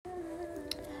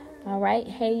All right,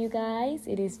 hey you guys,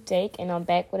 it is Jake, and I'm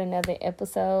back with another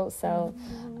episode. So,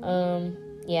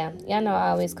 y'all know I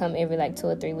always come every 2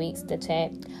 or 3 weeks to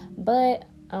chat, but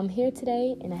I'm here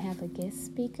today, and I have a guest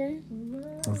speaker.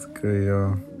 What's good,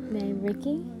 y'all? Named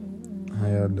Rickey. How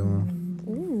y'all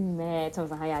doing? Man, tell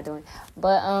me how y'all doing.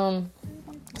 But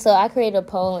so I created a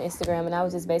poll on Instagram, and I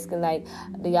was just basically like,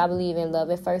 do y'all believe in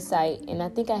love at first sight? And I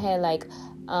think I had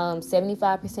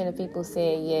 75% of people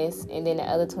said yes, and then the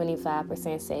other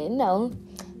 25% said no.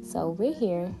 So we're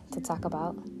here to talk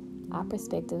about our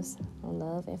perspectives on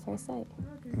love at first sight.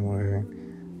 Word.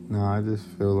 No, I just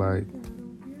feel like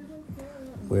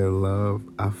with love,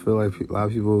 I feel like a lot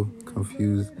of people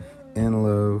confuse in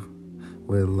love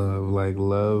with love. Like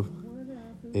love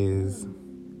is,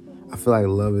 I feel like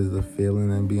love is the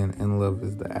feeling and being in love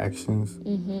is the actions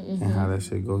and how that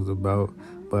shit goes about.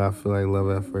 But I feel like love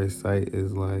at first sight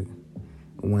is like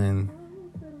when,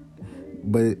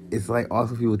 but it's like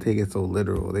also people take it so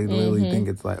literal. They literally think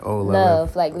it's like, oh,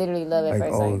 love like literally love at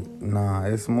first sight. Nah,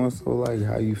 it's more so like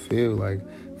how you feel. Like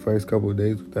first couple of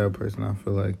days with that person, I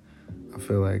feel like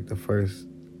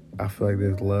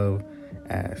there's love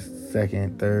at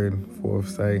second, third, fourth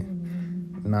sight.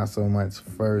 Not so much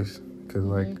first, cause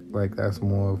like that's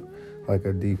more of like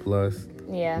a deep lust.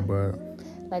 Yeah. But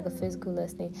like a physical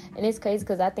lust thing. And it's crazy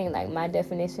because I think my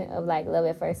definition of love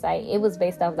at first sight, it was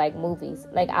based off movies.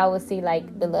 I would see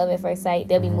the love at first sight,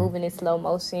 they'll be moving in slow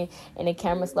motion and the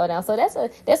camera slow down. So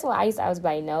that's why I used to always be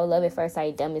like, no, love at first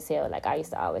sight dumb as hell. I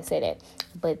used to always say that.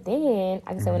 But then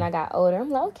I can say when I got older, I'm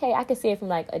like, okay, I can see it from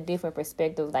a different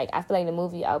perspective. I feel like the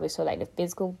movie always show the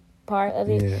physical part of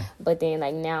it. Yeah. But then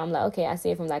now I'm like, okay, I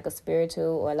see it from a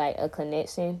spiritual or a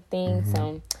connection thing.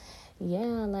 So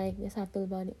yeah, that's how I feel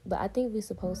about it. But I think we're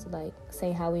supposed to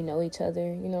say how we know each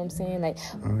other. You know what I'm saying?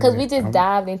 Because we just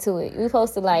dived into it. We're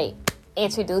supposed to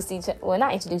introduce each other. Well,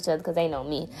 not introduce each other because they know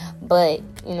me. But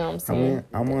you know what I'm saying?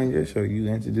 I mean, I'm on your show. You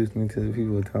introduced me to the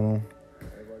people. Tell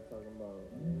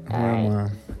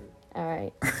them. All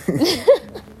right.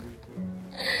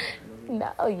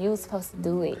 No, you were supposed to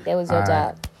do it. That was your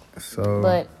job. So,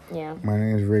 but yeah. My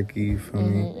name is Rickey. For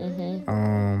me,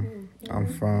 I'm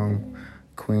from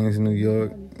Queens, New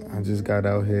York. I just got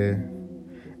out here,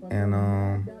 and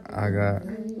I got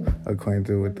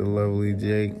acquainted with the lovely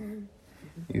Jake.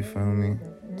 You feel me?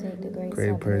 Jake, the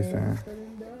great person.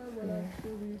 Yeah.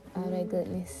 All that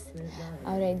goodness,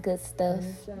 all that good stuff.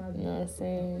 You know what I'm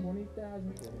saying?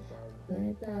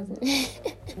 100,000.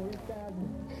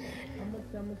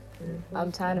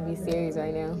 I'm trying to be serious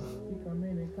right now. You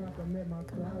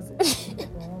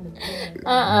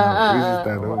just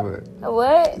start over.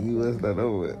 What? You want to start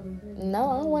over? No,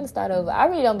 I don't want to start over. I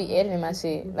really don't be editing my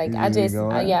shit.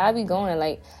 I be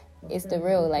going it's the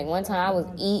real. One time I was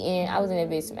eating, I was in that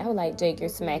bitch. I was like, Jake, you're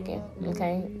smacking,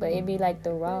 okay? But it be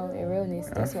the raw and realness.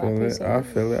 That's what I appreciate. I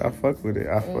feel it. I fuck with it.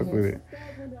 Fuck with it.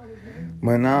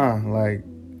 But nah,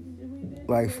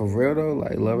 for real though,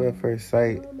 love at first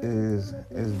sight is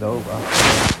dope. I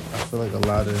feel like a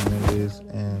lot of niggas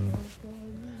and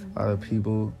a lot of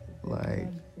people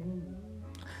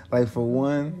for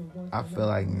one, I feel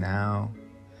like now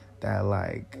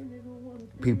that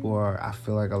people are, I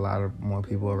feel like a lot of more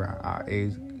people around our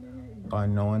age are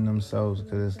knowing themselves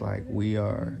because it's we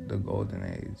are the golden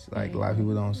age. A lot of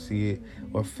people don't see it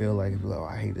or feel oh,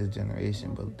 I hate this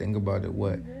generation, but think about it,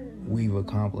 what we've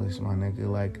accomplished, my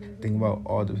nigga. Think about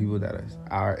all the people that are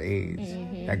our age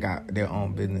that got their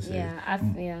own businesses.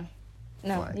 Yeah,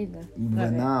 No, either.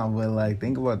 But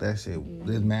think about that shit.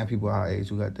 There's mad people our age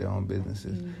who got their own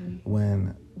businesses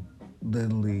when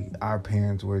literally our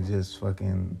parents were just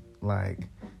fucking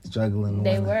struggling.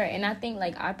 They were, and I think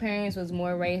our parents was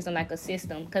more raised on a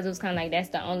system because it was kind of that's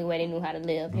the only way they knew how to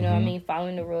live. You know what I mean?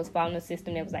 Following the rules, following the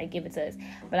system that was give it to us.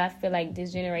 But I feel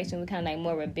this generation was kind of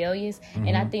more rebellious,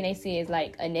 and I think they see it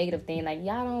as a negative thing.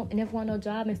 Y'all don't never want no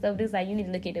job and stuff. This you need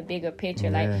to look at the bigger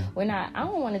picture. We're not. I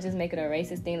don't want to just make it a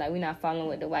racist thing. We're not following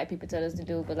what the white people tell us to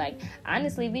do. But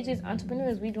honestly, we just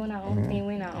entrepreneurs. We doing our own thing.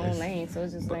 We in our own lane. So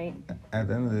it's just at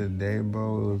the end of the day,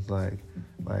 bro, it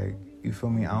was you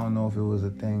feel me? I don't know if it was a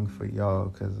thing for y'all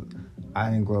because I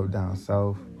didn't grow up down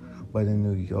south, but in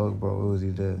New York, bro, it was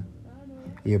either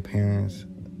your parents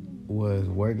was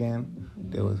working,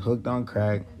 they was hooked on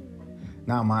crack,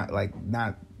 not my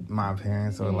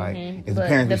parents or it's the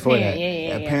parents before that.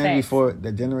 Parents before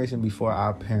the generation before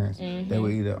our parents, they were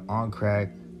either on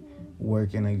crack,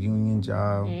 working a union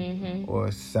job, or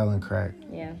selling crack.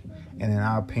 Yeah, and then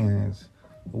our parents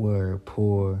were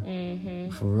poor,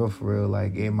 for real.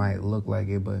 It might look like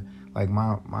it, but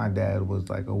my dad was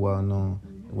a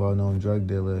well-known drug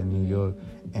dealer in New York,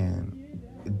 and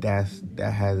that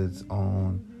has its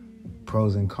own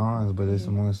pros and cons, but it's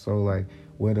more so like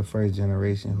we're the first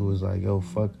generation who was like, yo,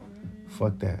 fuck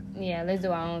that. Yeah, let's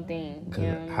do our own thing.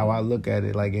 Cause how I look at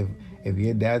it, like if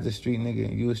your dad's a street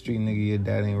nigga, you a street nigga, your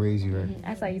dad ain't raised you right.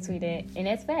 I saw you tweet that, and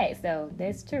that's facts though.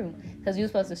 That's true. Cause you were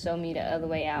supposed to show me the other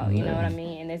way out. You know what I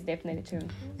mean? And that's definitely true.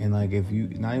 And like if you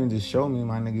not even just show me,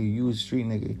 my nigga, you a street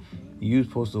nigga, you was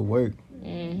supposed to work.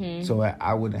 So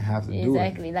I wouldn't have to do it.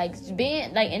 Exactly. Like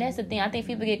being like, and that's the thing. I think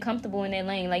people get comfortable in that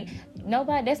lane. Like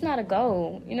nobody. That's not a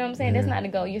goal. You know what I'm saying? That's not a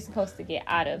goal. You're supposed to get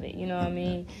out of it. You know what I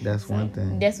mean? That's one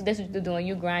thing. That's what you're doing.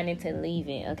 You grinding to leave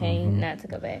it. Okay, not to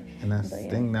go back. And that's the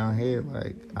thing down here.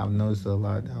 Like I've noticed a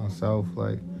lot down south.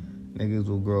 Like niggas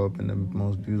will grow up in the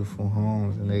most beautiful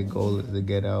homes, and their goal is to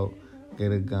get out,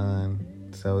 get a gun,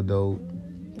 sell dope,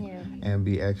 and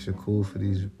be extra cool for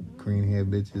these green hair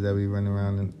bitches that be running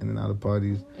around in and out of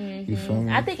parties. You feel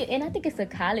me? I think it's the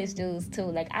college dudes too.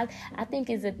 Like I think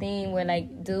it's a thing where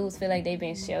like dudes feel like they've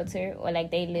been sheltered or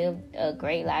like they live a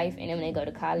great life, and then when they go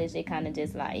to college, they kind of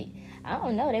just like, I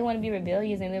don't know, they want to be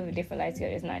rebellious and live a different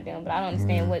lifestyle. It's not them, but I don't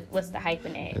understand what's the hype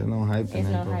in that. There's no hype in that. There's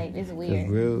no hype. It's weird.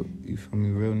 Cause real, you feel me?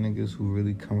 Real niggas who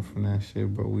really come from that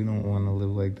shit, bro. We don't want to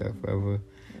live like that forever.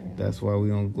 That's why we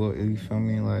don't go. You feel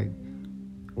me? Like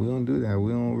we don't do that.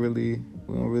 We don't really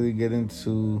get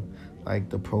into like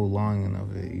the prolonging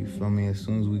of it. You feel me? As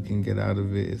soon as we can get out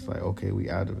of it, it's like, okay, we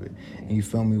out of it. And you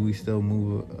feel me? We still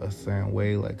move a certain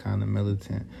way, like kind of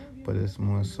militant, but it's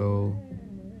more so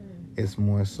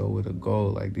with a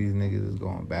goal. Like these niggas is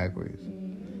going backwards,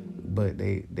 but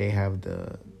they have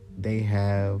the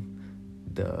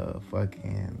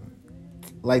fucking,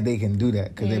 like they can do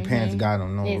that because their parents got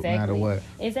them no matter what.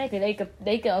 Exactly. They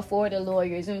could afford the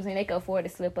lawyers. You know what I'm saying? They could afford the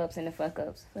slip ups and the fuck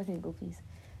ups. Fucking goofies.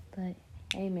 But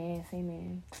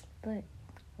amen. But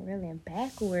really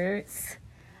backwards.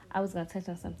 I was gonna touch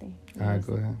on something. All right,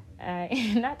 go ahead. All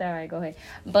right, not that. All right, go ahead.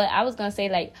 But I was gonna say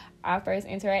like our first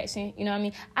interaction. You know what I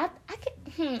mean? I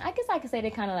guess I could say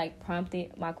they kind of like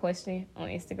prompted my question on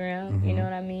Instagram. You know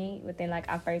what I mean? Within like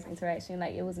our first interaction,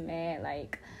 like it was mad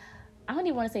like. I don't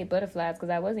even want to say butterflies because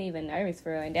I wasn't even nervous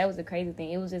for real. And that was the crazy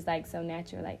thing. It was just like so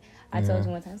natural. Like I told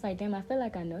you one time, I was like, damn, I feel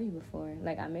like I know you before.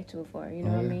 Like I met you before. You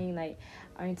know what I mean? Like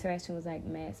our interaction was like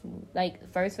mad smooth.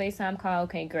 Like first FaceTime call,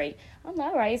 okay, great. I'm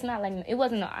like, all right, it's not like, it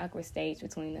wasn't an awkward stage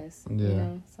between us. Yeah. You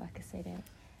know? So I could say that.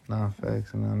 Nah,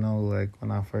 facts. And I know like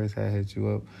when I first had hit you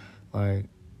up, like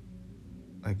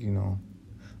you know,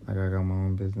 like I got my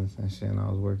own business and shit and I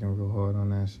was working real hard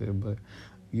on that shit. But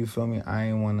you feel me?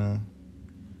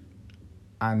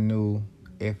 I knew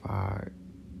if I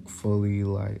fully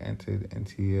like entered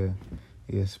into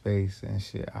your space and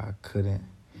shit, I couldn't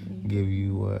give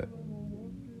you what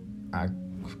I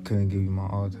couldn't give you my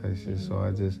all type shit. So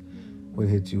I just would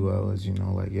hit you up as, you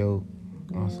know, like, yo,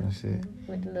 on some shit.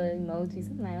 With the little emojis.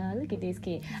 I'm like, oh, look at this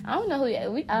kid. I don't know who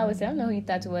I always say, I don't know who you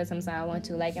thought you was. Sometimes I want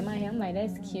to. Like in my head, I'm like,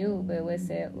 that's cute, but what's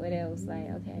it? What else? Like,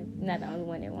 okay, not the only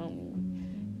one that want me.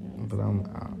 You know,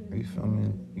 but you feel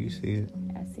me? You see it.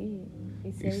 I see it.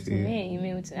 You said what you meant. You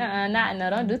meant what you... no,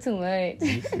 don't do too much.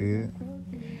 You see it.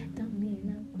 Don't mean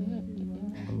no.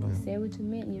 You said what you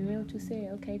meant. You meant what you said.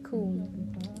 Okay, cool.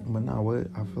 But now,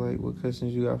 I feel like, what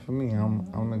questions you got for me?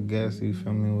 I'm a guest. You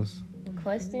feel me?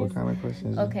 Questions? What kind of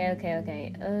questions? Okay.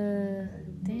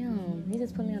 Damn. He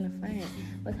just put me on the front.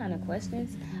 What kind of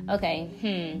questions? Okay.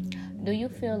 Do you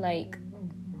feel like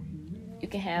you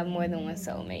can have more than one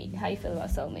soulmate? How you feel about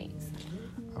soulmates?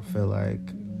 I feel like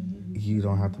you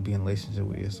don't have to be in a relationship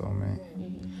with your soulmate.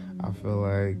 I feel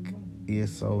like your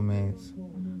soulmates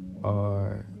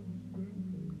are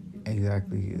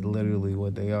exactly, literally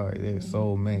what they are. They're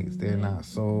soulmates. They're not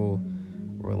soul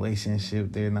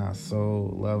relationship. They're not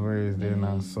soul lovers. They're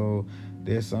not soul.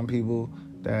 There's some people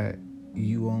that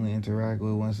you only interact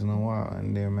with once in a while,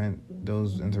 and they're meant.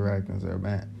 Those interactions are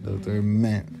meant. Those are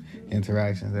meant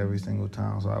interactions every single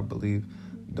time. So I believe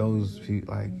those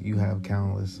people, like, you have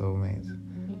countless soulmates.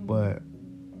 But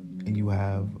you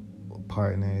have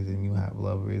partners and you have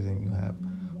lovers and you have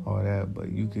all that,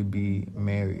 but you could be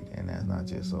married and that's not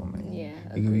your soulmate. Yeah,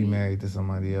 you could be married to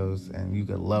somebody else and you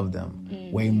could love them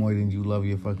way more than you love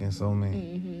your fucking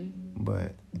soulmate.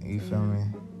 But you feel me?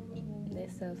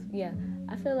 That's so, yeah.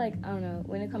 I feel like, I don't know,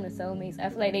 when it comes to soulmates, I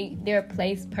feel like they're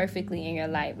placed perfectly in your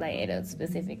life, like at a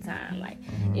specific time. Like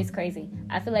it's crazy.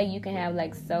 I feel like you can have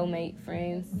like soulmate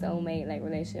friends, soulmate like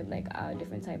relationship, like all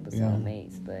different type of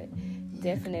soulmates, but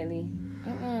definitely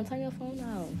turn your phone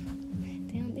off.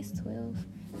 Damn, it's 12.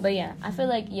 But yeah, I feel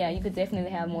like you could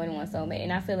definitely have more than one soulmate,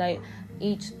 and I feel like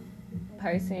each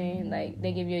person, like,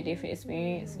 they give you a different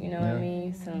experience, you know what I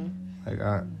mean? So like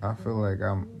I feel like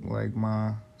I'm like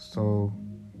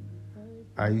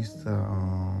I used to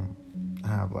I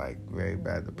have like very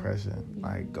bad depression,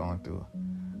 like going through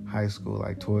high school,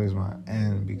 like towards my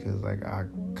end, because like I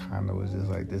kind of was just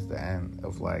like, this the end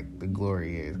of like the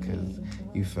glory years, because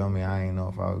you feel me, I didn't know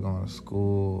if I was going to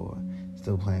school or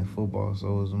still playing football, so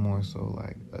it was more so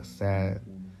like a sad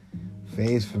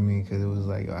phase for me, because it was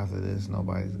like, after this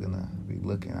nobody's gonna be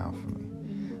looking out for me.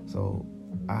 So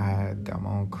I had got my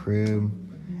own crib,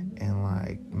 and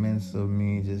like minutes of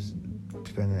me just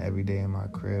spending every day in my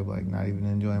crib, like not even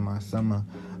enjoying my summer.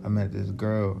 I met this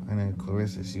girl, and then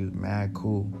Clarissa, she was mad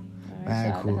cool.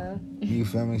 Mad cool. You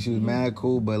feel me? She was mad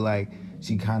cool, but like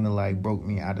she kind of like broke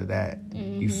me out of that.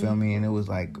 You feel me? And it was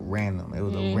like random. It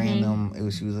was a random.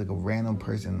 She was like a random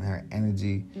person. Her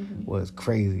energy was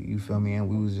crazy. You feel me? And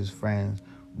we was just friends,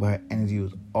 but her energy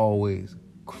was always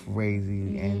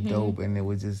crazy and dope. And it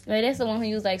was just. Wait, that's the one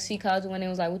who was like, she called you when it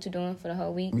was like, what you doing for the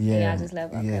whole week? Yeah. And I just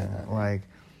left. Okay. Yeah. Like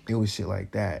it was shit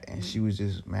like that, and she was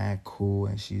just mad cool,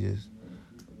 and she just.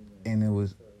 And it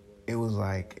was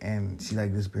like, and she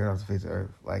like disappeared off the face of the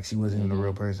earth. Like she wasn't even a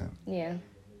real person. Yeah.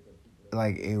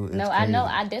 Like it was. No, I know.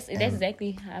 That's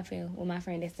exactly how I feel with my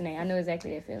friend Destiny. I know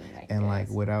exactly that feeling. Like, and like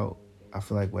I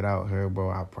feel like without her,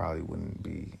 bro, I probably wouldn't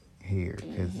be here,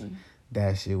 because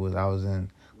that shit was. I was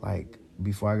in like,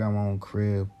 before I got my own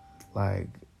crib, like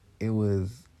I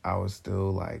was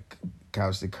still like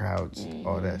couch to couch,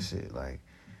 all that shit. Like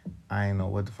I didn't know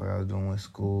what the fuck I was doing with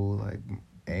school. Like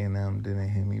A&M didn't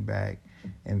hit me back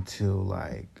until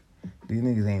like, these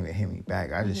niggas ain't even hit me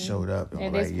back. I just showed up and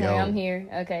at was this like, point, yo, I'm here.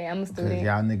 Okay, I'm a student. Cause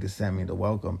y'all niggas sent me the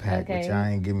welcome pack, but y'all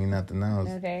ain't give me nothing else.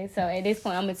 Okay, so at this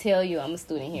point, I'm gonna tell you I'm a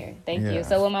student here. Thank you.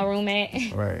 So where my room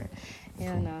at? Right.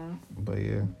 Yeah, no. But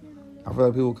yeah, I feel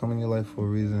like people come in your life for a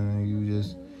reason, and you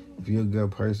just, if you're a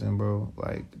good person, bro,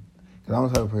 like, cause I'm the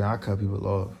type of person, I cut people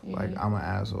off. Like I'm an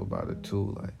asshole about it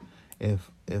too. Like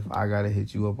if I gotta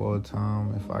hit you up all the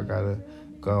time, if I gotta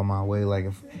go my way, like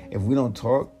if we don't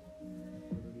talk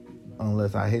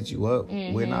unless I hit you up,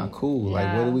 we're not cool. Nah,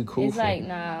 like what are we cool it's for? It's like,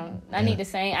 nah, I need the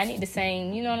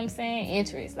same, you know what I'm saying,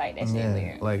 interest. Like that shit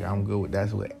weird. Like I'm good with,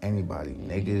 that's with anybody.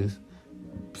 Niggas,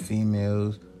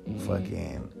 females,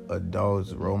 fucking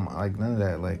adults, like none of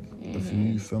that. Like if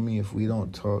you feel me, if we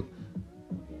don't talk,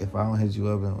 if I don't hit you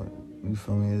up and you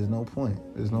feel me, there's no point.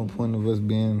 There's no point of us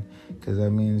being, because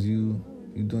that means you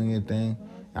doing your thing,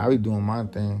 I be doing my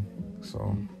thing.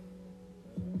 So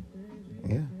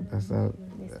yeah, that's that.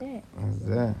 That's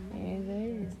that. It is what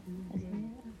it is.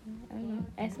 I don't know.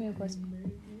 Ask me a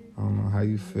question. I don't know how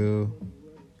you feel.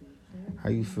 How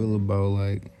you feel about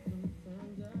like?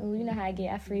 Oh, you know how I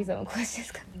get. I freeze on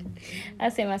questions. I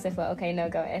say myself, okay, no,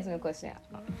 go ask me a question.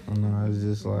 No, it's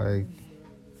just like,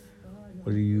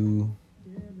 what are you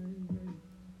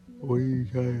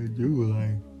trying to do,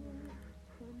 like,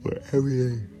 with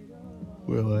everything?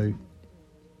 With like,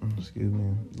 excuse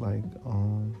me, like,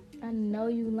 I know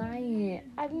you lying.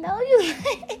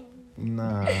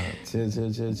 Nah, chill,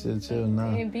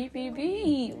 nah. And beep,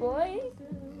 boy.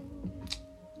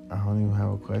 I don't even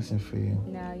have a question for you.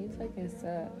 Nah, you fucking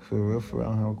suck. For real, I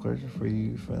don't have a question for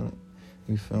you.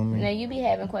 You feel me? Now, you be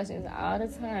having questions all the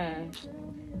time.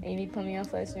 And you be putting me on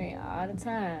first string all the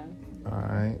time.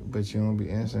 Alright, but you don't be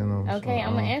answering them. Okay, so,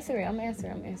 I'm gonna answer it.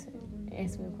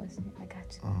 Answer me a question. I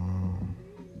got you.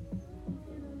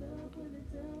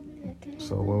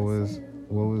 So what was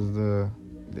the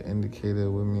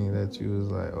indicator with me that you was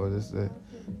like, oh, this a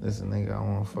nigga I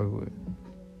wanna fuck with?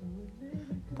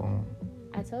 Boom.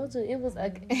 I told you it was a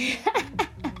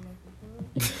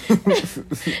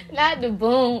not the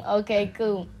boom. Okay,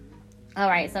 cool. All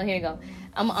right, so here you go.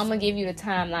 I'm gonna give you the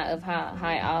timeline of how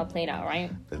it all played out, right?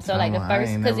 So like the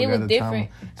first, because it was different.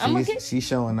 She's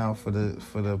showing out for the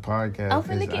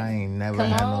podcast. I ain't never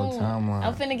had no timeline.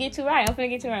 I'm finna get you right. I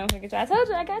told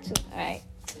you I got you. All right.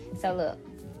 So look,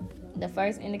 the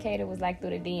first indicator was like through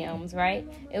the DMs, right?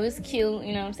 It was cute,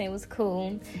 you know what I'm saying? It was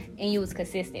cool, and you was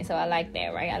consistent. So I like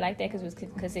that, right? I like that because it was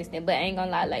consistent. But I ain't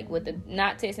gonna lie, like with the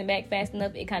not texting back fast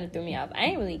enough, it kind of threw me off. I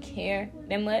ain't really care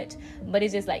that much, but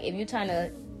it's just like if you're trying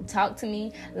to talk to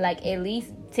me, like at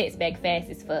least text back fast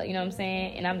as fuck, you know what I'm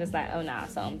saying? And I'm just like, oh nah.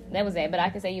 So that was that. But I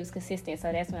could say he was consistent,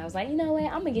 so that's when I was like, you know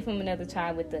what, I'm gonna give him another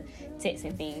try with the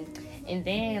texting thing. And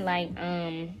then like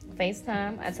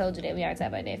FaceTime, I told you that we already talked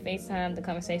about that. FaceTime, the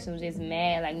conversation was just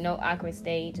mad, like no awkward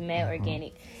stage, mad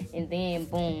organic. And then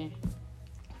boom,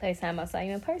 FaceTime, I saw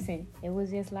you in person. It was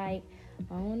just like,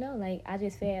 I don't know, like I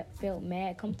just felt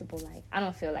mad comfortable. Like I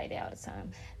don't feel like that all the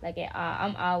time. Like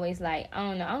I'm always like, I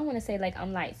don't know, I don't want to say like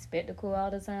I'm like spectacle all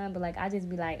the time, but like I just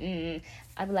be like,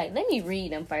 I'd be like, let me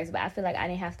read them first. But I feel like I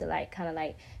didn't have to like kind of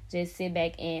like just sit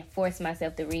back and force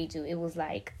myself to read you. It was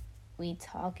like we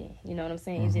talking. You know what I'm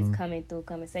saying? It's just coming through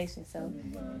conversation. So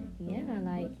yeah,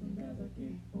 like,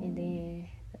 and then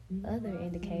the other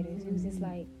indicators, it was just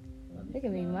like, look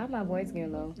at me, why my voice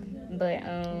getting low? But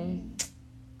it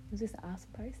was just an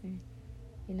awesome person,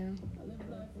 you know,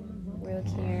 real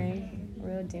caring,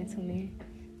 real gentleman.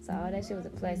 So all that shit was a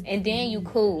plus. And then you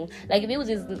cool. Like, if it was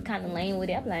just kind of lame with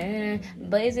it, I'm like,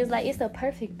 but it's just like, it's a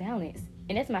perfect balance.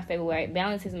 And that's my favorite word.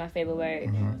 Balance is my favorite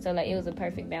word. So like, it was a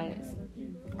perfect balance.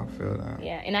 I feel that.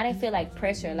 Yeah, and I didn't feel like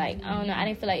pressure. Like, I don't know, I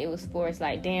didn't feel like it was forced.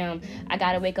 Like, damn, I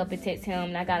gotta wake up and text him,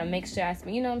 and I gotta make sure I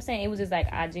spend. You know what I'm saying? It was just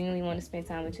like, I genuinely want to spend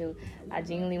time with you. I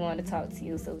genuinely want to talk to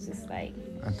you. So it was just like,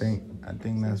 I think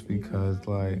that's because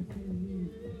like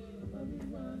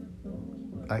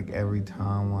every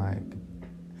time, like,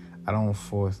 I don't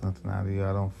force nothing out of you.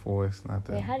 I don't force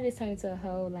nothing. Yeah, how did this turn into a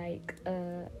whole like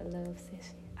a love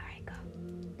session? All right, go.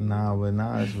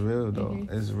 Nah, it's real though.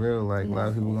 It's real. Like, a lot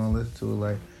of people gonna listen to it.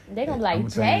 Like, they gonna be like,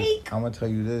 Jake. I'm gonna tell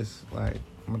you this. Like,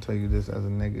 I'm gonna tell you this as a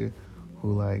nigga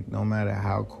who, like, no matter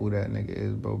how cool that nigga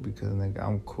is, bro, because nigga,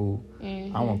 I'm cool.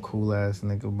 I'm a cool ass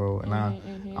nigga, bro, and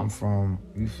I'm from.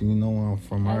 You know where I'm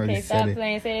from. I already said it. Okay, stop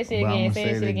playing. Say that shit again. Say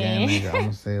that shit again. Nigga. I'm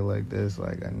gonna say it like this.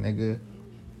 Like,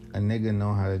 a nigga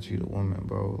know how to treat a woman,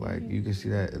 bro. Like, you can see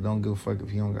that. It don't give a fuck if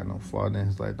he don't got no father in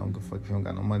his life. Don't give a fuck if he don't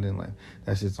got no mother in life.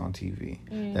 That shit's on TV.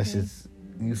 That shit's,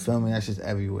 you feel me? That shit's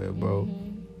everywhere, bro.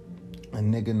 A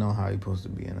nigga know how he supposed to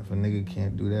be. And if a nigga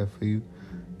can't do that for you,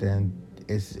 then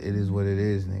it is what it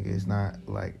is, nigga. It's not,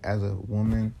 like, as a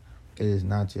woman, it is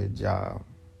not your job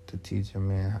to teach a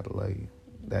man how to love you.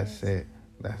 That's it.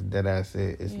 That's deadass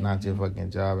it. It's not your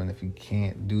fucking job. And if he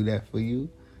can't do that for you,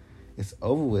 it's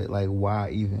over with. Like,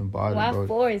 why even bother, why bro?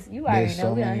 force? You already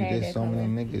know we don't have that.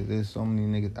 There's so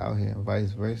many niggas out here, and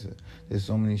vice versa. There's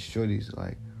so many shorties,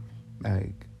 like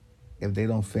if they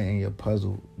don't fit in your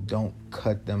puzzle, don't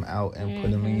cut them out and put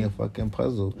them in your fucking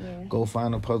puzzle. Yeah. Go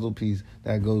find a puzzle piece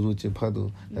that goes with your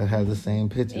puzzle that has the same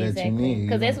picture that you need.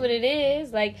 Because that's what it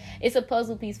is. Like, it's a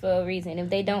puzzle piece for a reason.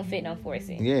 If they don't fit, don't force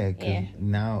it. Yeah, because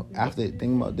now, think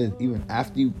about this, even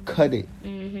after you cut it,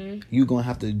 you're going to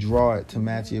have to draw it to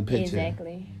match your picture.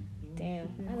 Exactly. Damn,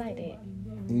 I like that.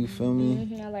 You feel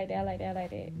me? I like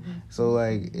that. So,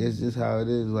 like, it's just how it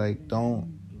is. Like,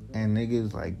 don't, and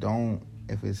niggas, like, don't,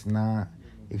 if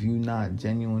you're not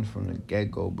genuine from the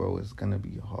get-go, bro, it's gonna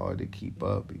be hard to keep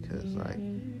up because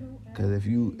if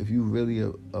you really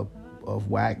a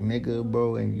whack nigga,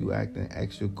 bro, and you acting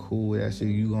extra cool with that shit,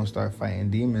 you gonna start fighting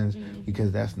demons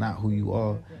because that's not who you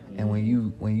are. And when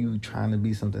you trying to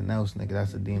be something else, nigga,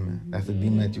 that's a demon. That's a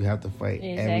demon that you have to fight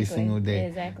every single day.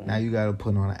 Exactly. Now you gotta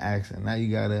put on an accent. Now you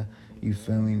gotta, you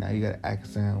feel me? Now you gotta act a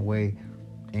certain way,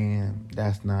 and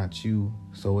that's not you.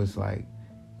 So it's like,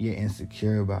 you're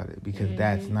insecure about it because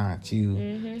that's not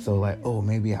you. So like, oh,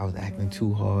 maybe I was acting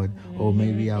too hard, or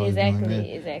maybe I was doing this.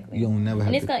 Exactly. You don't never have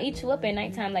and it's gonna eat you up at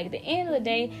nighttime. Like, at the end of the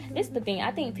day, this is the thing.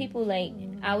 I think people, like,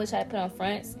 I always try to put on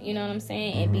fronts, you know what I'm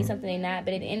saying, and be something they're not.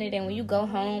 But at the end of the day, when you go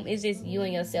home, it's just you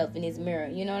and yourself in this mirror.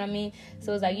 You know what I mean?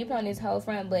 So it's like, you put on this whole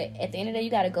front, but at the end of the day,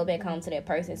 you gotta go back home to that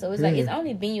person. So it's like, it's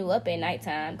only beating you up at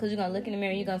nighttime because you're gonna look in the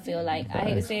mirror, you're gonna feel like, I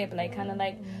hate to say it, but like, kind of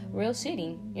like real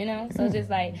shitty, you know? So it's just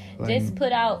like, just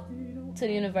put out to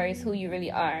the universe who you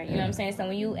really are. You know what I'm saying? So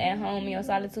when you at home in your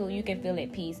solitude, you can feel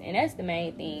at peace, and that's the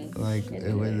main thing. Like,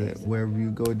 wherever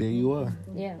you go, there you are.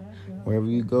 Yeah. Wherever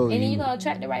you go, and then you're gonna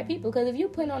attract the right people. Because if you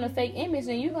put on a fake image,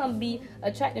 then you're gonna be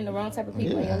attracting the wrong type of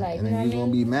people in your life. And then you're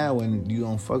gonna be mad when you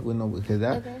don't fuck with nobody. Because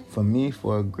that, for me,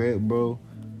 for a grip, bro,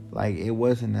 like, it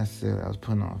wasn't necessarily I was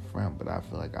putting on a front, but I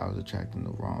feel like I was attracting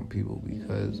the wrong people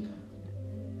because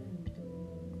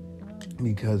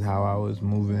how I was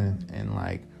moving and,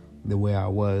 like, the way I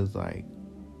was, like,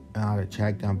 and I'd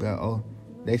attract them, but oh,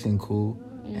 they seem cool,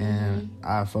 and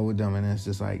I fuck with them, and it's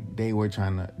just like they were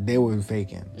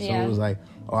faking. So it was like,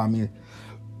 oh, I mean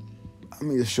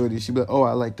a shorty, she'd be like, oh,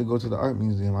 I like to go to the art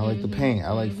museum, I like to paint,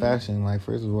 I like fashion. Like,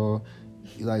 first of all,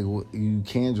 like, you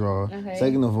can draw.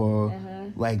 Second of all,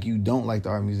 like, you don't like the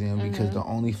art museum because the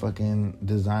only fucking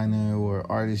designer or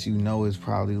artist you know is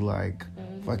probably like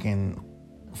fucking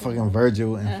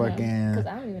Virgil and fucking. Because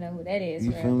I don't even know who that is.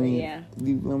 You feel me? Yeah.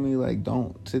 You feel me? Like,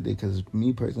 don't sit there. Because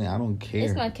me personally, I don't care.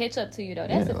 It's gonna catch up to you though.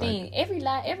 That's the thing. Every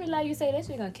lie you say, that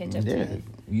shit gonna catch up to you.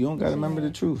 You don't gotta remember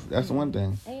the truth. That's the one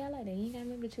thing. Hey, I like that. You ain't gotta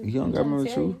remember the truth. You don't gotta remember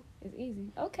the truth. It's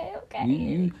easy. Okay.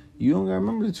 You don't gotta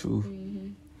remember the truth.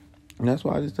 And that's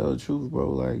why I just tell the truth, bro.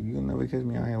 Like, you'll never catch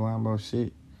me out here lying about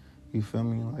shit. You feel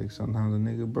me? Like, sometimes a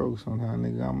nigga broke, sometimes a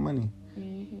nigga got money.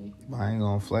 But I ain't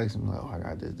gonna flex and be like, oh, I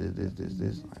got this.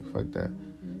 Like, fuck that.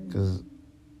 Because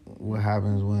what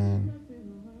happens when,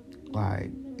 like,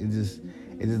 it just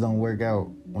don't work out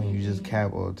when you just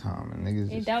cap all the time and niggas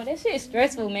just... That shit is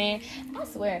stressful, man. I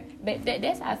swear. But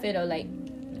that's how I feel though. Like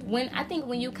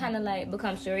when you kind of like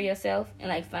become sure of yourself and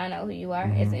like find out who you are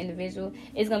as an individual,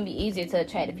 it's gonna be easier to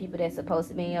attract the people that's supposed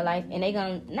to be in your life, and they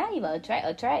gonna not even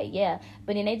attract, yeah,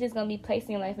 but then they just gonna be placed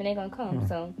in your life and they gonna come.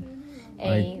 So,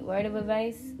 a word of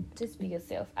advice: just be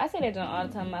yourself. I say that all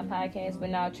the time on my podcast, but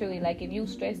now truly, like if you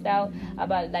stressed out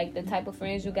about like the type of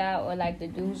friends you got or like the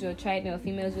dudes you're attracting or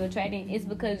females you're attracting, it's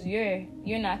because you're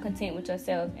not content with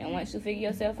yourself. And once you figure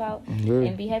yourself out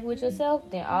and be happy with yourself,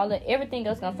 then everything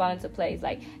else gonna fall into place.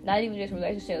 Like not even just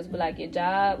relationships, but like your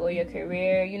job or your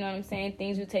career. You know what I'm saying?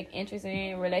 Things you take interest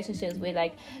in, relationships with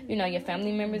like your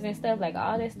family members and stuff. Like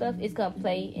all that stuff is gonna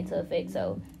play into effect.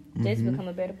 So. Just become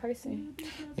a better person.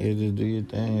 Yeah, just do your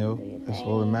thing, yo. That's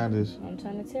all that matters. I'm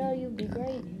trying to tell you, be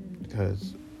great.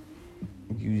 Because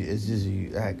it's just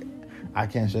you. Like, I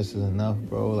can't stress it enough,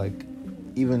 bro. Like,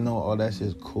 even though all that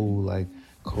shit's cool, like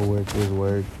coworkers,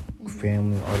 work,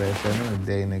 family, all that shit. At the end of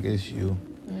the day, nigga, it's you.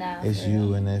 It's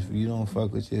you, and if you don't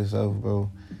fuck with yourself, bro,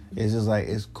 it's just like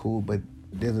it's cool, but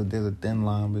there's a thin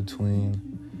line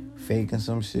between faking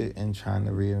some shit and trying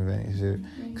to reinvent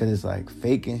shit. Because it's like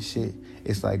faking shit.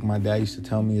 It's like my dad used to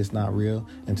tell me it's not real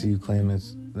until you claim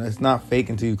it's not fake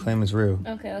until you claim it's real.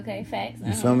 Okay, facts.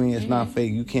 You feel me? It's not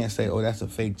fake. You can't say, oh, that's a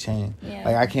fake chain. Yeah.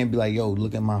 Like, I can't be like, yo,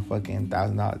 look at my fucking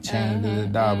 $1,000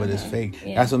 chain, but it's fake.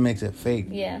 Yeah. That's what makes it fake.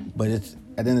 Yeah. But it's,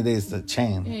 at the end of the day, it's a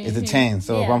chain. It's a chain.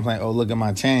 So if I'm like, oh, look at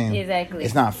my chain. Exactly.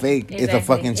 It's not fake. It's a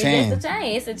fucking chain.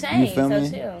 It's a chain. You feel me?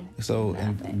 Chill. So,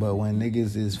 but when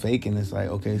niggas is faking, it's like,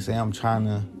 okay, say I'm trying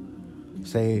to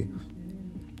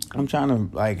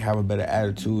like have a better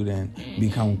attitude and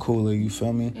become cooler, you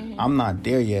feel me? I'm not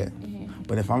there yet.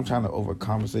 But if I'm trying to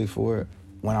overcompensate for it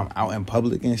when I'm out in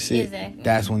public and shit,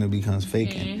 that's when it becomes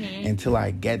faking. Until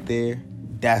I get there,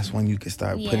 that's when you can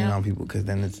start putting it on people, because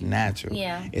then it's natural.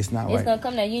 Yeah. It's not it's gonna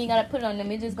come down. You ain't gotta put it on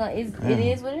them. It's just gonna it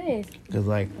is what it is. Cause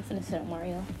like I'm finna set up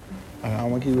Mario. I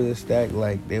want to keep it a stack.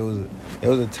 Like there was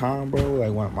a time, bro.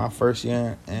 Like when my first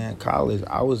year in college,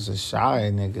 I was a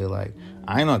shy nigga. Like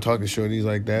I ain't not talking shorties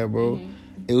like that, bro.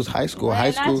 It was high school. High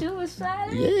school. Not you was shy.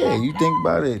 Yeah, you think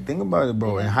about it,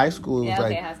 bro. In high school, it was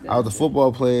like I was a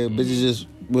football player. Bitches just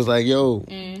was like, yo,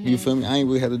 you feel me? I ain't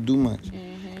really had to do much.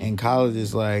 In college,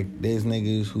 it's like there's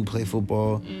niggas who play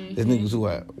football. There's niggas who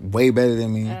are way better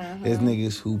than me. There's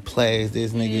niggas who plays.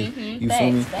 There's niggas, you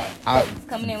feel me?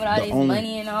 Coming in with all this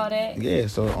money and all that. Yeah,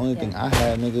 so the only thing I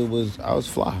had, nigga, was I was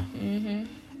fly.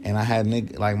 And I had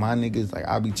like my niggas, like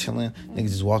I be chilling, niggas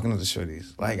just walking up to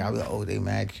shorties. Like I be like, oh, they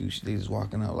mad cute. They just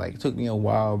walking up. Like it took me a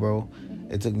while, bro.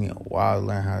 It took me a while to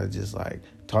learn how to just like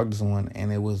talk to someone,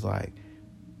 and it was like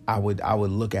I would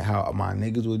look at how my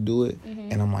niggas would do it,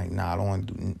 and I'm like, nah, I don't want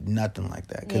to do nothing like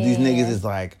that, because these niggas is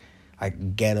like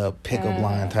get up, pick up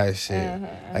line type shit.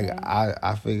 Like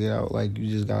I figured out, like you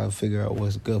just gotta figure out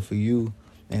what's good for you,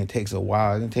 and it takes a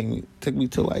while. It took me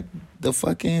to like the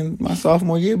fucking my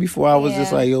sophomore year before I was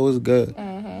just like, yo, it's good.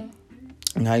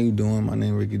 And how you doing? My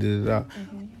name Rickey.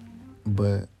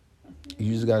 But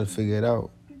you just gotta figure it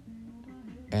out,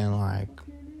 and like.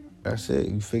 That's it.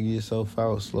 You figure yourself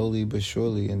out slowly but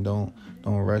surely, and don't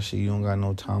rush it. You don't got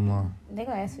no timeline. They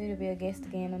gonna ask for you to be a guest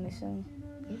again on the show.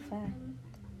 You fine.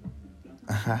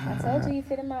 I told you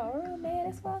fit in my room, man.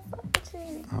 That's why I fuck with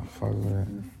you. I fuck with it.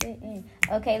 You fit in.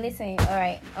 Okay, listen. All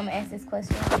right, I'm gonna ask this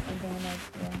question, and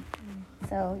then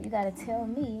So you gotta tell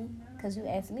me, cause you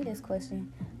asked me this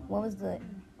question. What was I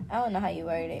don't know how you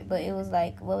worded it, but it was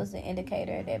like, what was the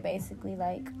indicator that basically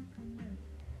like.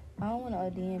 I don't want to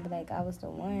OD and be like I was the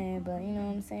one, but you know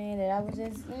what I'm saying? That I was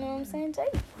just, you know what I'm saying,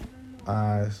 Jake?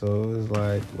 Alright, so it was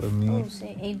like with me. Oh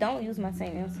shit! And don't use my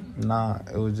same answer. Nah,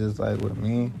 it was just like with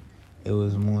me. It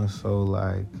was more so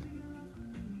like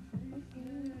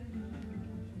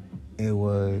it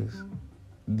was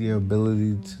the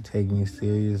ability to take me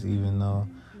serious, even though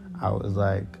I was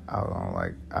like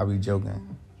I be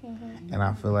joking, and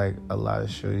I feel like a lot of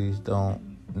shorties don't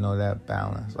know that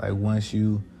balance. Like once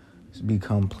you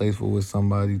become playful with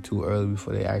somebody too early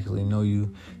before they actually know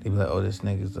you, they be like, oh, this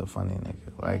nigga's a funny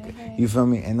nigga. Like, you feel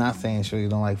me? And not saying sure you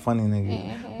don't like funny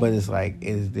niggas, but it's like,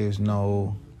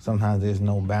 sometimes there's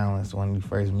no balance when you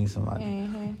first meet somebody.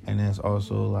 And then it's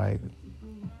also like,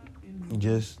 you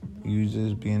just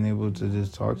being able to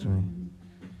just talk to me.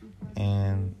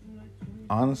 And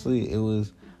honestly, I'm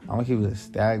gonna keep it a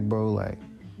stack, bro. Like,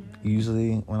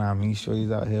 usually when I meet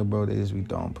shorties out here, bro, they just be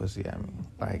throwing pussy at me.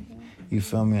 Like, you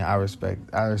feel me? I respected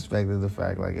the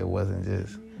fact, like, it wasn't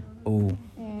just, ooh.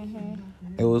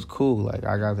 It was cool. Like,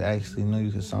 I got to actually know you,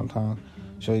 because sometimes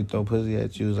shorty throw pussy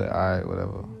at you, it's like, all right,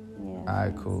 whatever. Yeah. All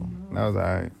right, cool. That was all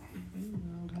right.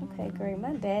 Okay, great.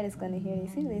 My dad is gonna hear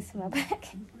this. He listens to my back.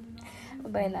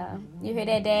 But you hear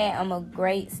that, Dad? I'm a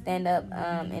great stand-up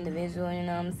individual. You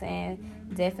know what I'm saying?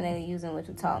 Definitely using what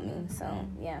you taught me. So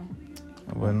yeah.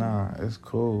 But nah, it's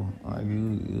cool. Like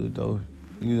you dope,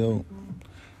 and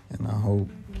I hope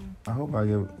I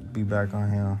get be back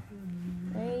on here.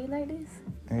 Hey, you like this?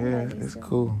 Yeah, like this it's too.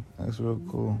 cool. It's real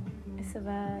cool. It's a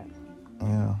vibe.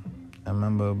 Yeah, I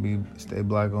remember stay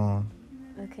black on.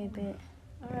 Okay, bet.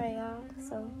 All right, y'all.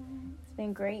 So it's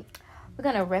been great. We're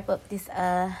gonna wrap up this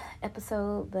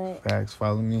episode, but Facts.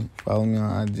 Follow me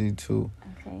on IG too.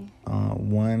 Okay.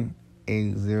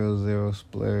 1800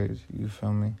 splurge. You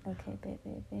feel me? Okay, bet.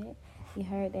 You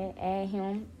heard that? Add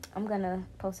him. I'm gonna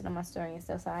post it on my story and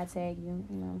stuff, so I tag you.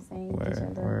 You know what I'm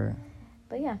saying? Word.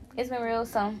 But yeah, it's been real.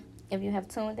 So if you have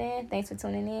tuned in, thanks for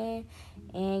tuning in.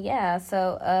 And yeah,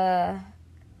 so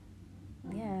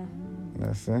yeah.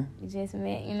 That's it. You just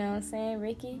met, you know what I'm saying,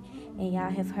 Ricky, and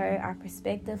y'all have heard our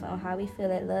perspective on how we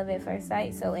feel at love at first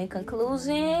sight. So in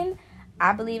conclusion,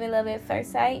 I believe in love at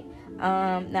first sight,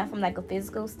 not from like a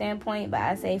physical standpoint, but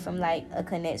I say from like a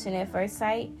connection at first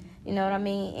sight. You know what I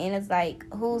mean? And it's like,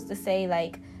 who's to say,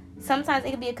 like, sometimes it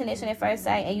could be a connection at first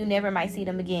sight and you never might see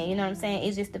them again. You know what I'm saying?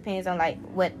 It just depends on like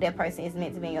what that person is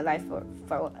meant to be in your life for.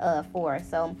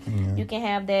 So you can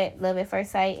have that love at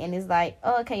first sight and it's like,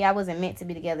 oh, okay, y'all wasn't meant to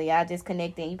be together. Y'all just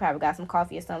connected. You probably got some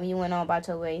coffee or something. You went on about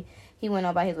your way. He went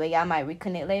on about his way. Y'all might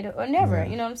reconnect later or never. Yeah.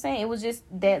 You know what I'm saying? It was just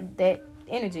that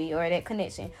energy or that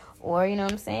connection. Or, you know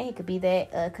what I'm saying? It could be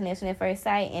that connection at first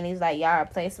sight, and it's like, y'all are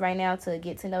placed right now to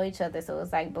get to know each other. So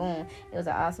it's like, boom, it was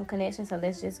an awesome connection, so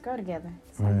let's just grow together.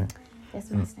 So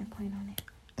that's my standpoint on it.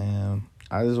 And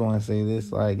I just want to say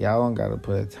this, like, y'all don't got to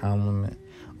put a time limit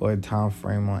or a time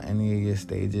frame on any of your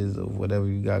stages of whatever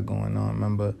you got going on.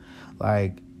 Remember,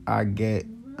 like, I get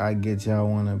y'all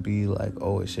want to be like,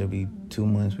 oh, it should be 2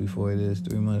 months before this,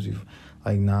 3 months before.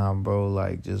 Like, nah, bro,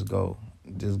 like, just go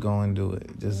and do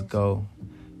it. Just go.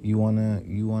 You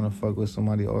wanna fuck with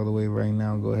somebody all the way right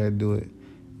now, go ahead, do it.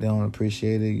 They don't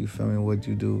appreciate it, you feel me? What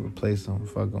you do, replace them,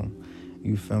 fuck them.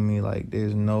 You feel me? Like,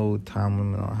 there's no time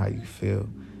limit on how you feel.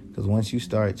 Because once you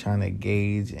start trying to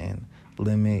gauge and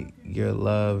limit your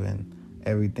love and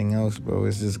everything else, bro,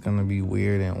 it's just gonna be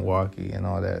weird and walky and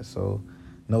all that. So,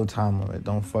 no time limit.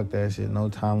 Don't fuck that shit. No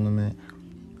time limit.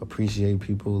 Appreciate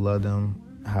people, love them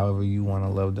however you want to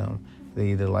love them.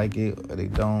 They either like it or they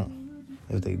don't.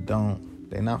 If they don't,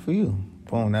 they're not for you.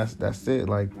 Boom, that's it.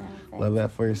 Like, love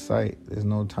at first sight. There's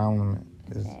no time limit.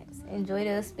 Enjoy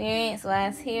the experience while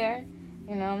it's here.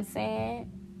 You know what I'm saying?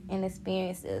 And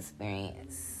experience the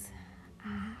experience.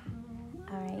 All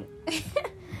right.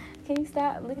 Can you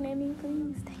stop looking at me,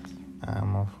 please? Thank you.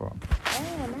 My fault.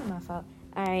 Not my fault.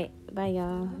 All right. Bye,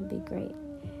 y'all. Be great.